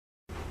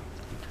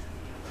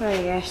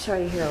Alright guys,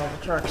 sorry to hear all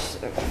the trucks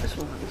this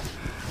morning.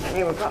 My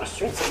neighbor brought a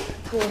street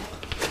tool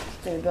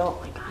they built.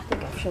 Like, I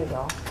think I showed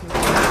y'all.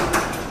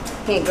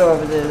 Can't go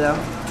over there though,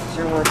 because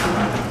they're working.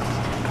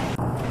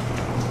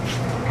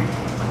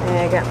 And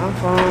I got my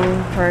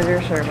phone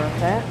charger, sorry about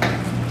that.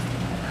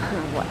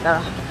 What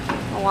the?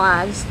 Oh,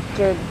 I just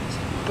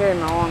scared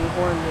my long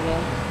cord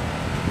today.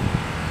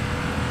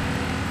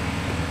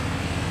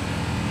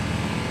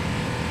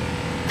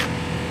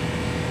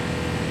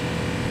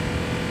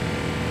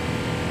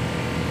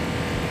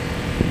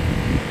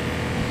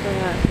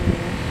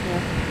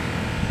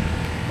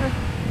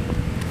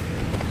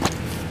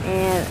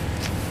 And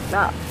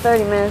about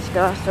 30 minutes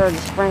ago, I started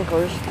the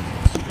sprinklers.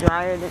 It's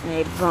drier than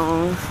a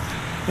bone.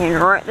 And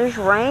there's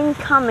rain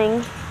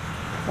coming.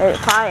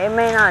 It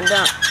may not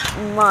dump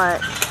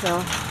much,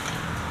 so.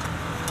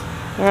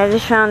 And I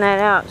just found that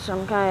out, so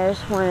I'm kind of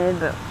disappointed,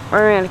 but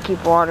we're going to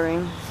keep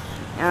watering.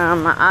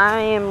 I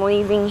am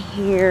leaving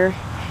here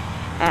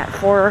at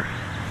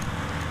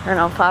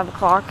 5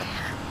 o'clock.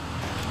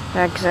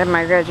 Because I have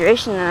my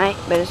graduation tonight,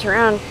 but it's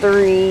around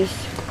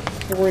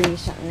 3:40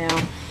 something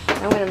now.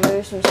 I'm going to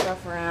move some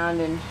stuff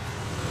around and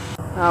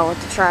with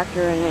the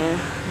tractor, and then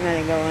I'm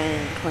going to go in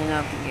and clean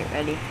up and get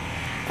ready.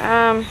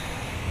 Yeah,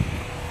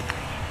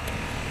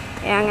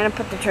 I'm going to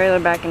put the trailer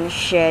back in the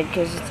shed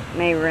because it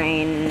may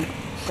rain,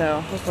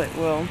 so hopefully it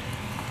will.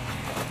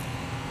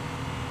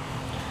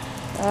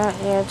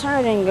 Yeah, the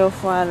tire didn't go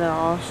flat at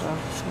all, so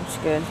it's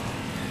good.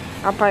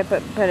 I'll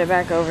probably put it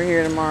back over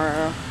here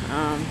tomorrow.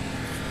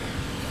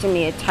 It's going to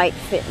be a tight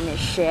fit in this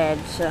shed,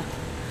 so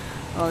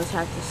we'll just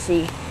have to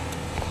see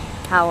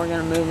how we're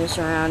going to move this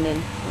around,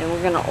 and then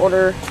we're going to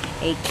order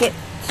a kit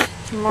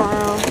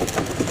tomorrow. Put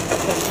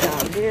it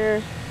down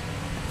here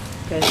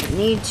because we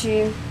need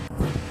to.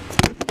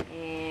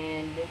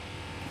 And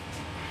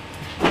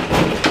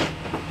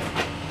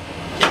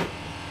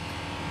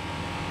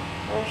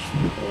first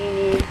we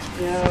need to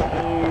go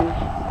and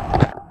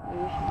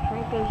move some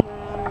trinkets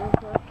around real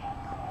quick.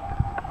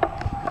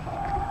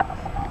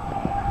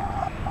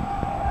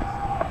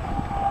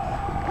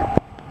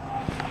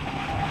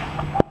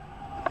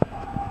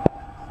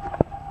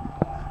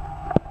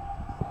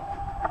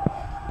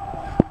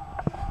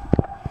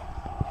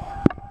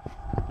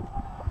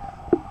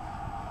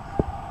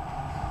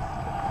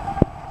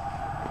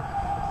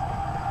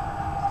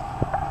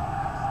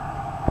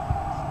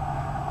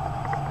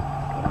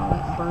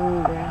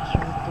 Burn grass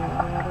right there,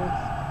 rather.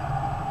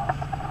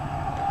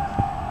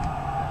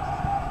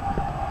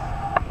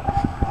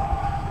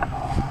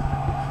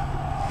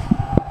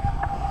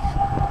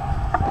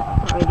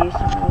 Probably do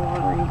some more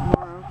watering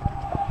tomorrow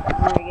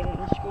when I get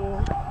into school.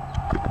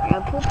 I got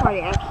a pool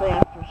party actually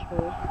after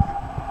school.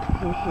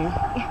 Yeah,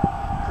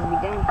 we'll be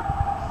done.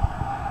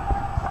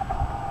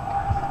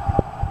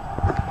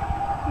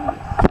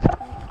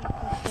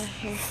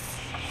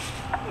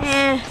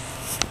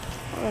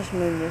 Let's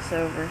move this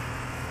over.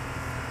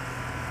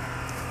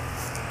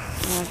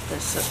 I have to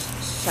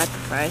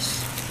sacrifice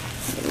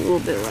a little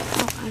bit right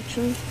out,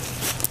 actually.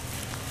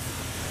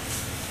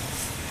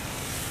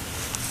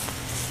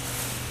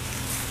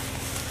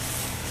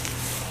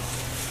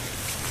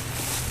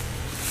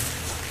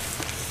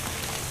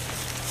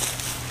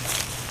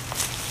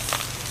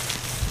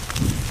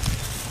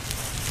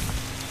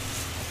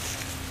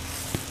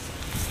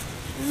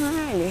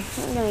 Alrighty,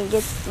 we're gonna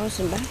get most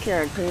of the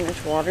backyard pretty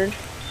much watered.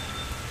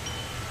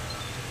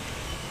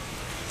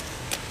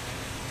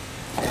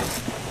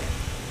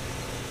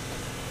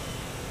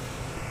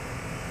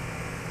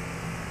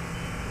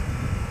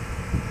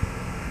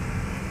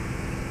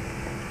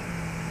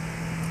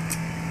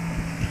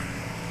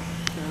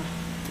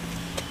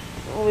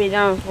 We'll be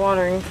done with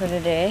watering for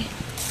today,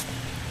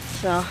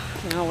 so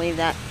I'll leave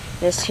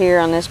this here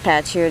on this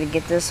patch here to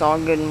get this all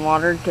good and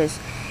watered because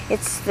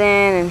it's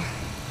thin and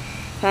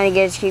kind of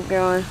get it to keep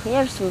growing. We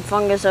have some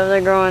fungus over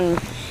there growing,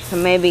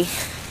 and maybe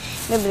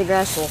the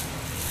grass will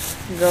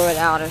grow it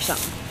out or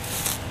something,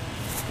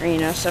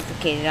 or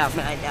suffocate it out,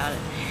 but I doubt it.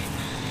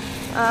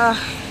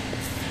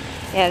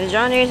 Yeah, the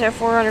John Deere's at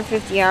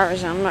 450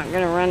 hours. I'm not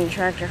gonna run the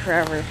tractor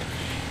forever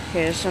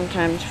because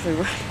sometimes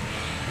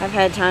I've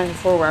had times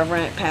before where I've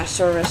run it past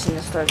service and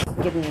it starts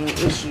giving me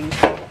issues,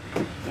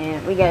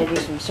 and we got to do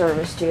some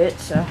service to it,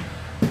 so.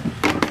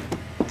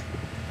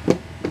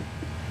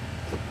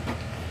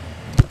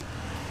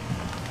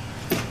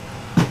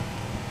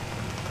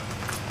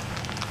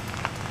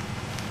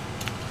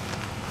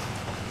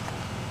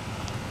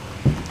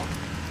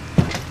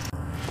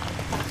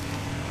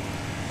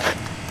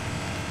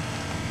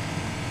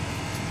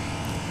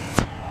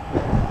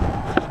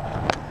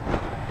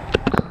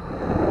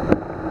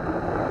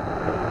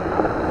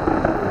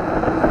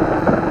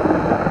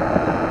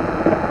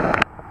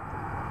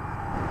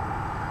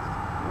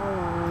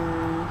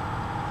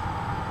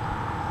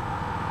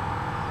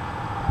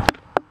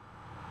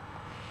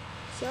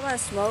 See all that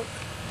smoke?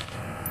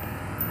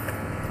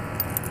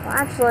 Well,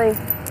 actually,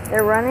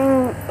 they're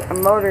running a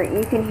motor.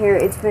 You can hear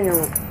it's been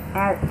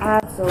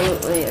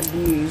absolutely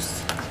abused.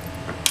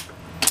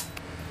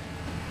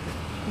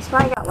 He's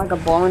probably got like a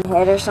blown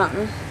head or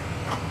something.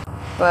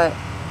 But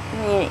I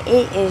mean,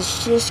 it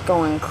is just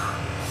going.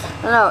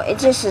 I don't know. It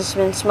just has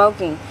been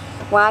smoking.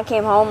 When I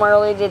came home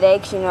early today,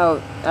 'cause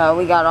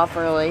we got off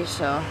early,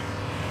 so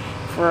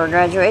for our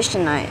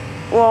graduation night.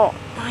 Well,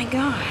 my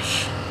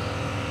gosh,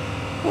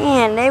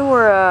 man, they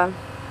were.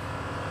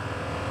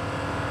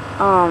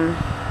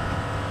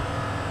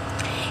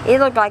 It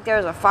looked like there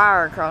was a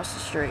fire across the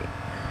street.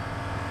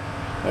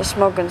 It's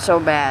smoking so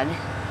bad.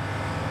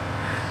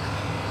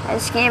 I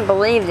just can't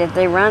believe that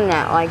they run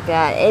that like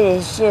that. It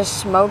is just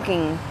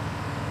smoking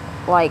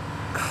like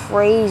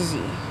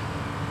crazy.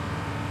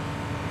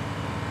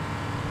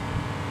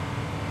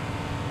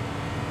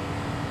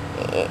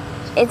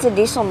 It's a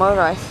diesel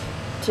motor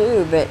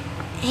too, but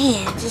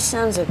man, it just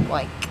sounds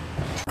like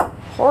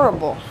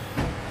horrible.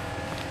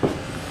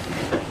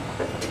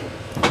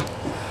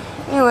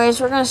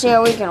 Anyways, we're gonna see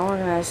how we can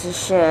organize this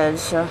shed.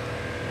 So.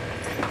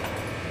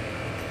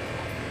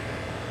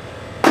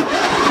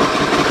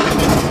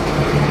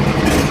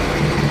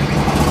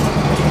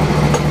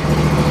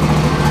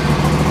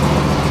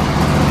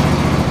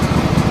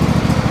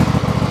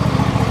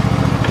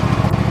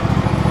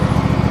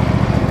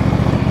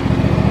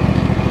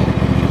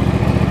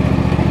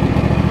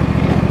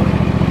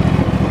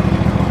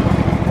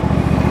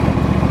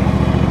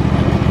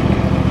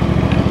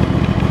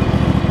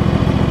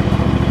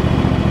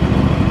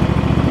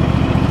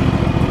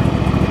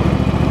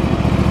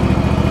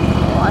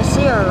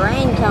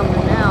 Rain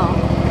coming now.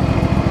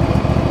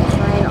 It's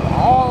rain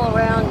all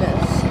around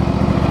us.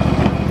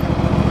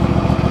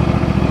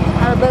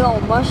 Had a big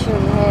old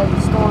mushroom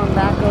head storm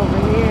back over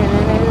here, and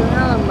then there's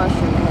another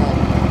mushroom head.